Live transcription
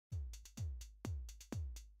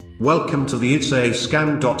Welcome to the It's a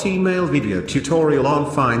Scam.email video tutorial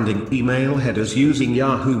on finding email headers using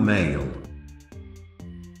Yahoo Mail.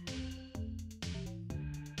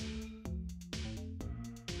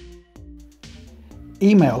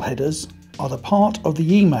 Email headers are the part of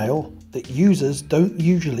the email that users don't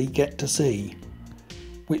usually get to see,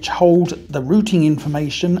 which hold the routing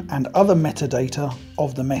information and other metadata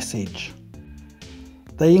of the message.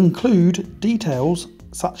 They include details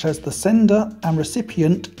such as the sender and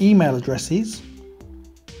recipient email addresses,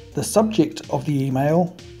 the subject of the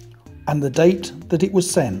email, and the date that it was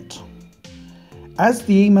sent. As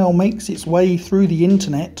the email makes its way through the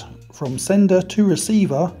internet from sender to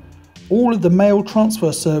receiver, all of the mail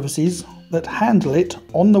transfer services that handle it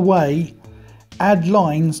on the way add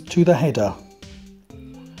lines to the header.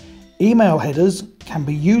 Email headers can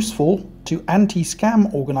be useful to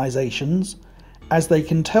anti-scam organizations as they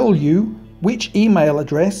can tell you which email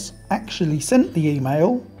address actually sent the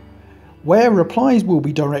email, where replies will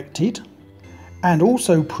be directed, and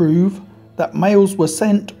also prove that mails were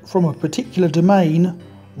sent from a particular domain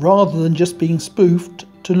rather than just being spoofed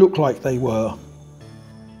to look like they were.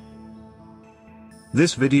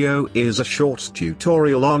 This video is a short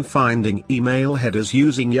tutorial on finding email headers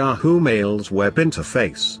using Yahoo Mail's web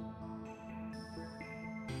interface.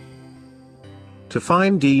 To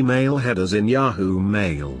find email headers in Yahoo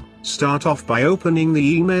Mail, start off by opening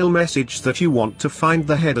the email message that you want to find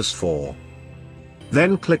the headers for.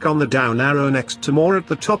 Then click on the down arrow next to More at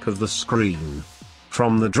the top of the screen.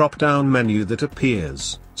 From the drop-down menu that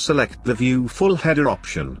appears, select the View Full Header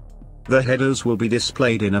option. The headers will be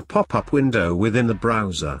displayed in a pop-up window within the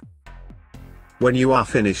browser. When you are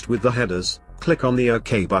finished with the headers, click on the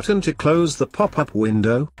OK button to close the pop-up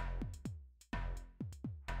window.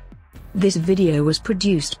 This video was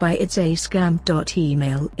produced by It's a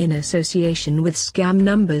Scam.email in association with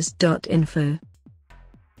scamnumbers.info.